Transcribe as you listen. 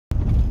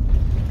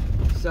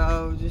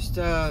So just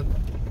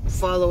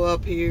follow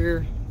up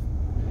here.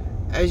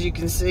 As you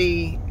can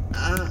see,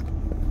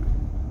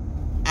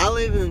 I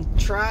live in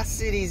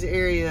Tri-Cities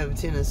area of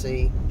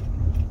Tennessee,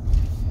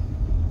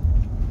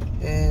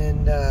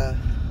 and the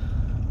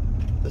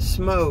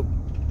smoke,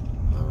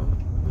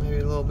 maybe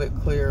a little bit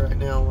clear right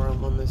now where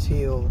I'm on this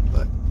hill,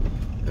 but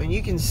I mean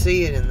you can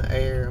see it in the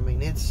air. I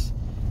mean it's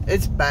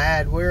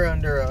bad. We're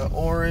under a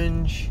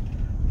orange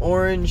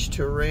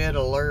to red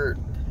alert,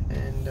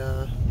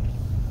 and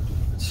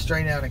it's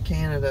straight out of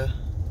Canada,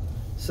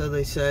 so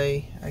they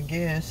say, I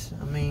guess.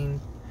 I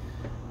mean,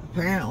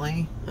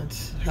 apparently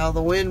that's how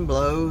the wind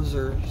blows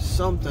or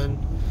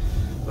something.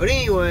 But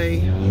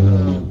anyway,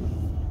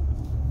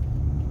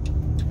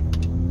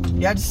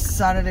 yeah, I just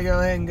decided to go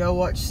ahead and go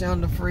watch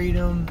Sound of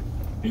Freedom.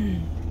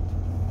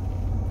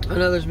 I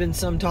know there's been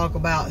some talk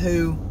about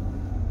who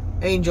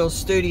Angel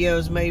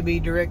Studios may be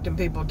directing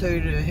people to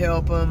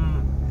help them.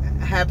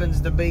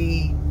 Happens to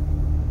be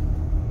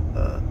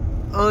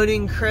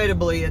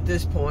unincredibly at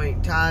this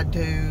point tied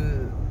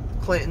to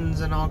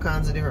Clintons and all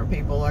kinds of different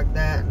people like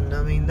that. And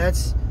I mean,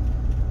 that's,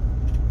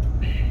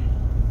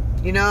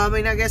 you know, I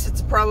mean, I guess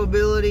it's a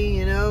probability,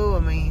 you know, I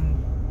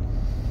mean,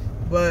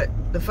 but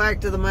the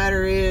fact of the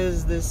matter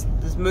is this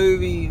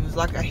movie was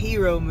like a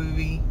hero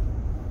movie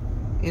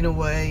in a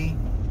way.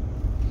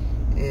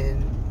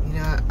 And, you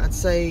know, I'd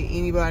say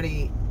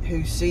anybody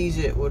who sees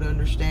it would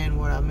understand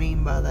what I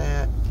mean by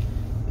that.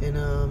 And,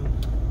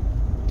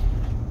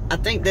 I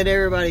think that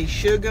everybody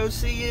should go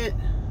see it.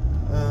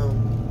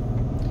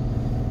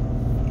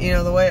 You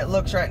know, the way it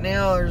looks right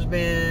now, there's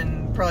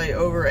been probably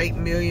over 8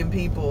 million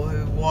people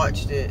who've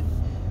watched it.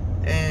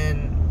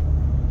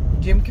 And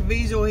Jim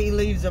Caviezel, he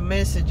leaves a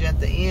message at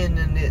the end,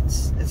 and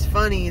it's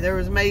funny. There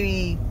was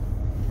maybe,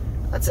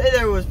 I'd say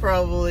there was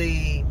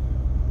probably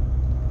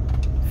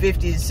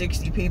 50 to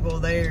 60 people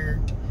there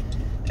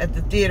at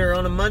the theater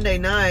on a Monday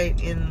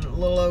night in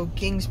little old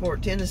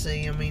Kingsport,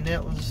 Tennessee. I mean,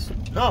 that was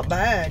not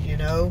bad, you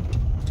know.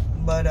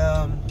 But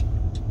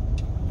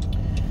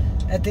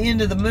at the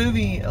end of the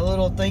movie, a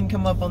little thing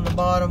come up on the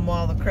bottom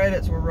while the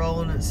credits were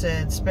rolling. It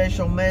said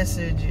special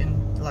message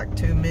in like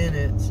 2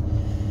 minutes.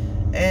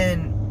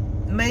 And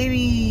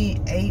maybe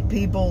 8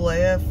 people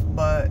left,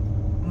 but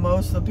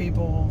most of the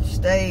people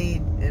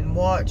stayed and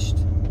watched.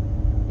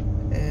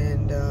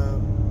 And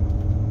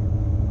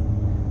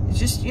it's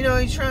just, you know,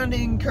 he's trying to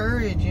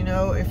encourage, you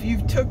know, if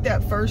you've took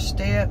that first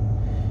step,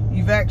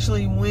 you've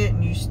actually went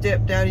and you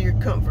stepped out of your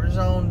comfort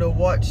zone to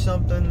watch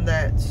something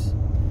that's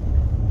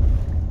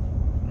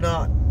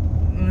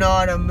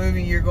not a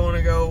movie you're going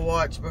to go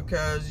watch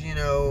because, you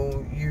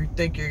know, you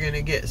think you're going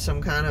to get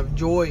some kind of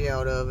joy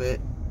out of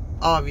it.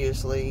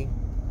 Obviously,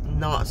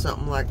 not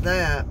something like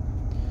that.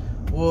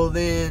 Well,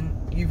 then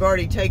you've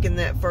already taken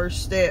that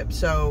first step,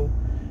 so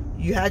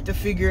you have to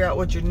figure out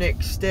what your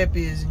next step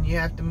is, and you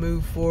have to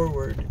move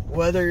forward.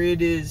 Whether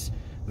it is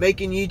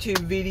making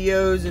YouTube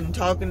videos and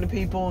talking to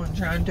people and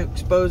trying to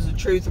expose the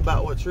truth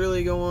about what's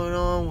really going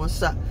on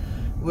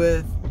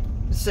with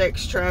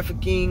sex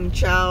trafficking,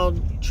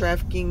 child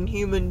trafficking,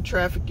 human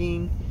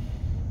trafficking,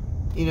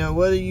 you know,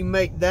 whether you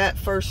make that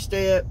first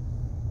step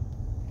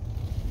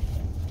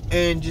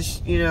and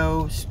just, you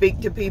know,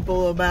 speak to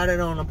people about it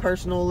on a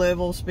personal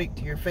level, speak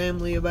to your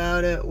family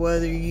about it,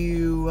 whether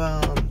you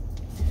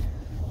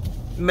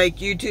make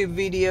YouTube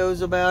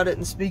videos about it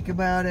and speak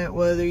about it,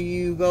 whether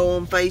you go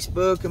on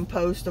Facebook and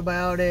post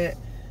about it.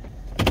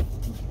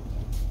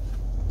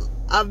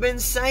 I've been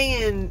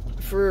saying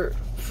for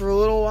a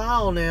little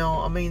while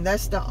now, I mean,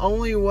 that's the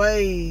only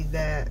way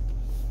that,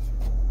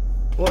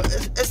 well,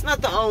 it's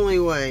not the only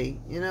way,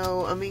 you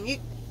know. I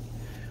mean,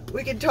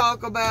 we could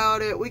talk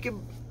about it, we could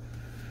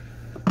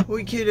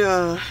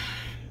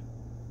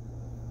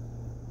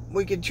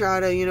try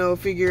to, you know,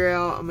 figure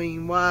out, I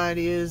mean, why it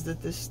is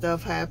that this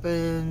stuff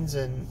happens,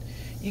 and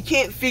you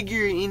can't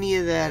figure any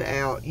of that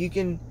out. You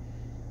can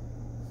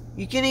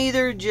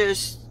either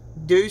just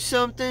do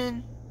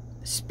something,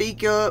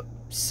 speak up,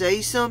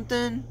 say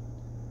something,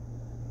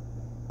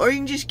 or you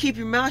can just keep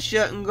your mouth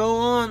shut and go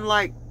on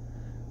like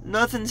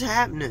nothing's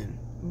happening.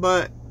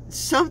 But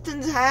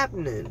something's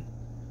happening,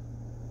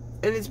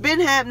 and it's been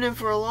happening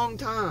for a long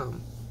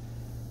time.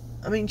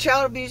 I mean,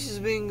 child abuse has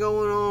been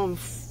going on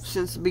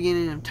since the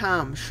beginning of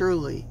time,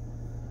 surely.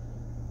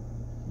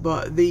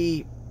 But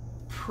the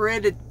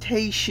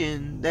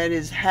predation that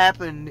has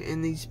happened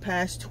in these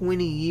past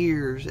 20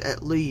 years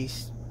at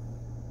least,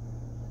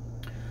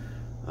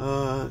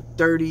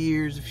 30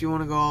 years if you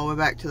want to go all the way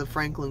back to the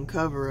Franklin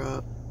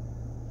cover-up,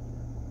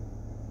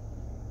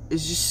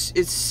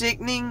 it's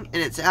sickening,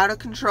 and it's out of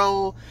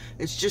control.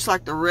 It's just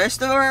like the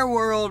rest of our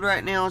world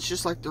right now. It's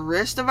just like the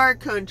rest of our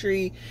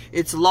country.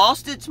 It's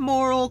lost its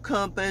moral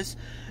compass.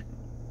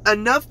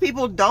 Enough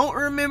people don't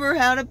remember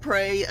how to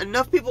pray.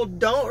 Enough people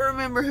don't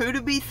remember who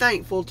to be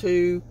thankful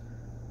to.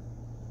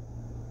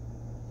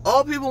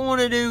 All people want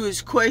to do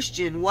is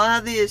question, why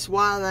this,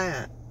 why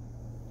that?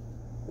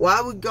 Why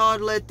would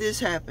God let this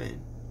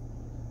happen?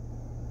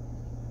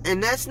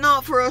 And that's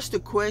not for us to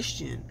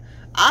question.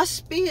 I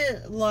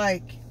spent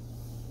like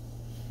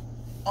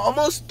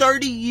almost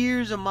 30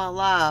 years of my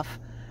life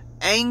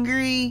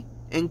angry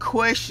and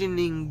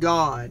questioning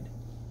God.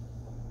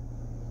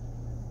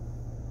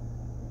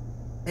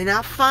 And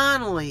I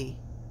finally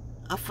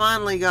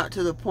got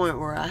to the point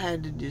where I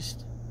had to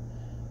just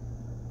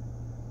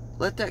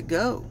let that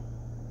go.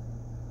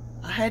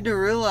 I had to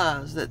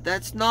realize that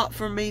that's not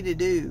for me to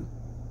do.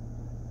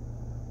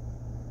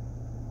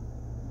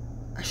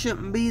 I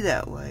shouldn't be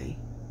that way.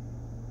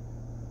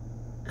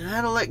 And I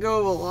had to let go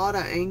of a lot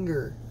of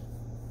anger.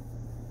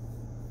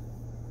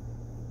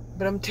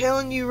 But I'm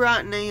telling you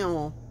right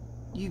now,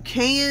 you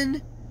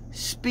can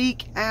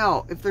speak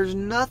out. If there's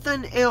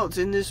nothing else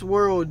in this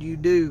world you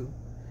do,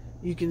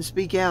 you can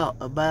speak out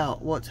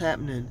about what's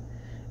happening.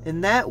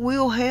 And that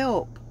will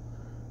help.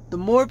 The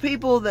more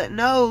people that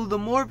know, the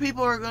more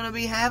people are going to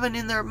be having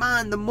in their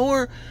mind. The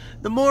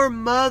more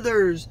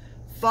mothers,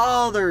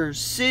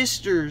 fathers,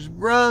 sisters,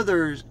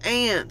 brothers,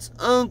 aunts,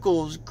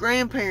 uncles,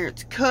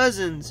 grandparents,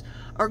 cousins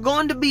are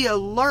going to be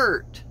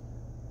alert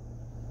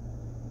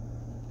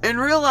and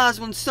realize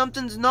when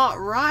something's not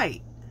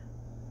right.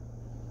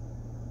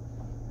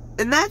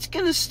 And that's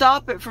going to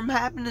stop it from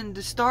happening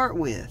to start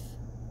with.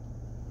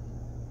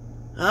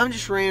 I'm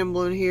just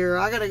rambling here.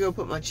 I got to go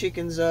put my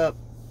chickens up.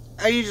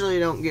 I usually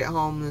don't get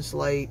home this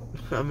late.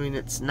 I mean,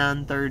 it's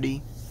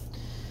 9:30.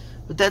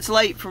 But that's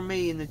late for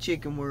me in the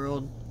chicken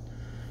world.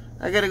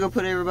 I got to go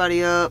put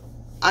everybody up.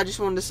 I just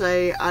wanted to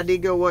say I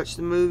did go watch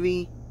the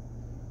movie.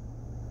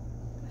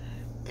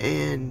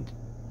 And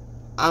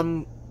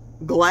I'm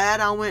glad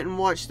I went and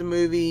watched the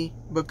movie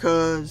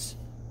because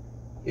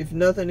if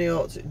nothing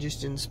else, it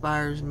just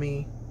inspires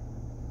me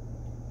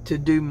to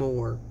do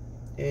more.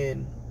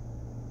 And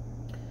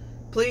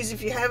please,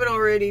 if you haven't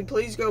already,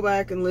 please go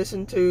back and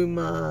listen to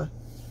my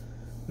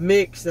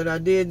mix that I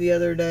did the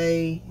other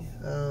day.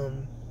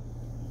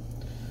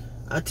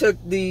 I took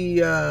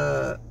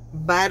the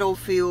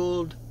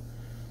Battlefield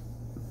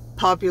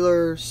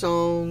popular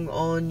song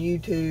on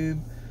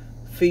YouTube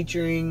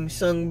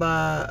sung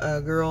by a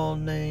girl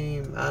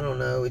named, I don't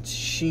know, it's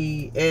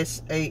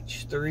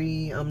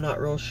SH3, I'm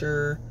not real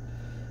sure.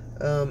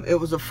 It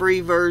was a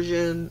free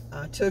version.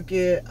 I took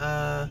it,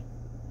 I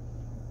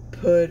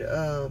put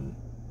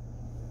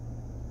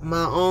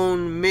my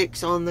own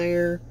mix on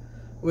there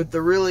with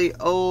the really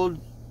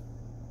old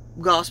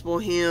gospel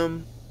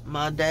hymn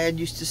my dad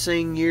used to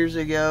sing years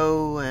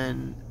ago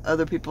and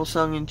other people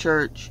sung in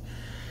church,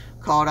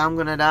 called I'm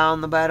Gonna Die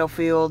on the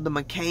Battlefield. The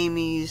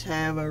McCameys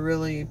have a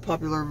really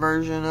popular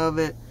version of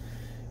it.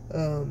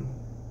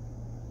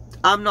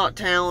 I'm not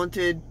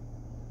talented.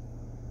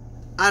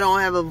 I don't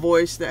have a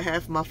voice that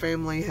half my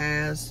family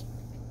has.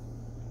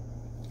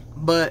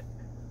 But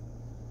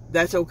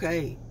that's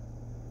okay.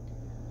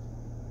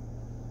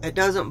 It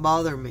doesn't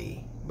bother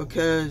me,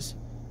 because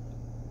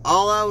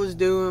all I was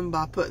doing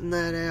by putting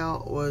that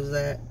out was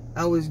that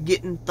I was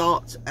getting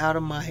thoughts out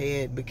of my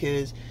head.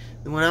 Because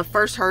when I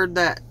first heard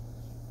that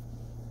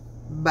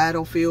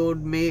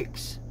Battlefield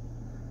mix,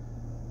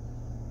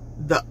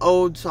 the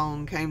old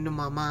song came to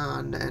my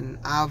mind, and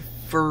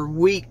for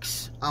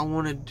weeks I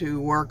wanted to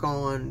work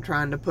on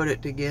trying to put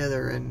it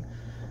together,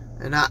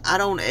 and I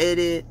don't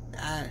edit.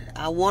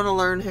 I want to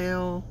learn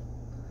how.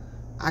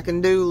 I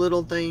can do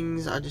little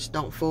things, I just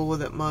don't fool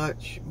with it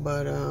much.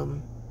 But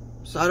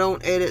so I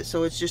don't edit,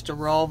 so it's just a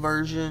raw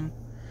version.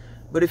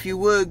 But if you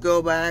would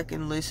go back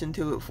and listen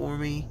to it for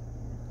me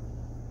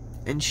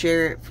and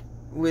share it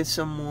with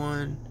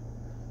someone.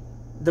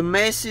 The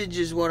message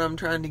is what I'm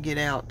trying to get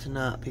out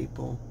tonight,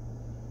 people.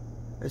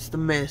 It's the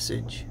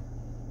message.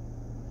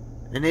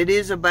 And it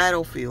is a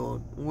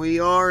battlefield. We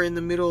are in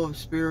the middle of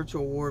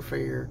spiritual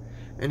warfare.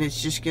 And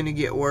it's just going to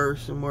get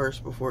worse and worse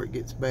before it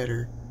gets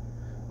better.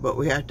 But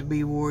we have to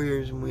be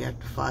warriors and we have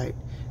to fight.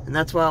 And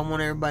that's why I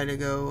want everybody to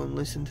go and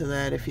listen to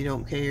that if you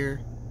don't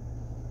care.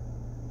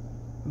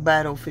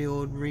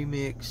 Battlefield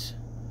remix.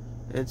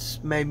 It's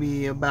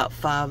maybe about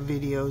 5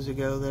 videos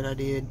ago that I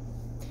did.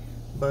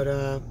 But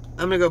I'm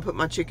going to go put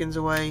my chickens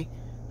away.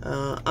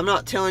 I'm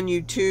not telling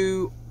you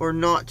to or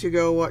not to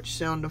go watch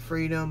Sound of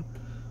Freedom.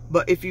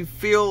 But if you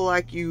feel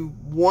like you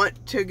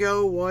want to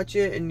go watch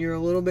it and you're a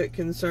little bit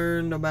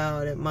concerned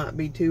about it might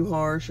be too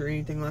harsh or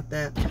anything like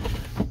that,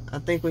 I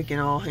think we can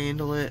all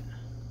handle it.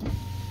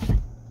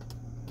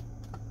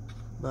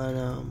 But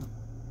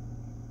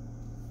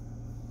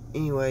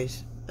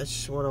anyways, that's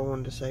just what I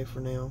wanted to say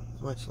for now.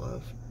 Much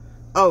love.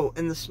 Oh,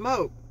 and the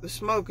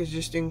smoke is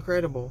just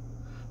incredible.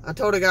 I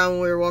told a guy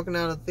when we were walking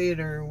out of the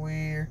theater,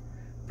 we're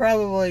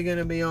probably going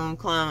to be on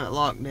climate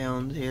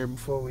lockdowns here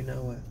before we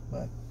know it.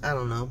 But I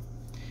don't know.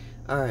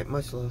 Alright,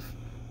 much love.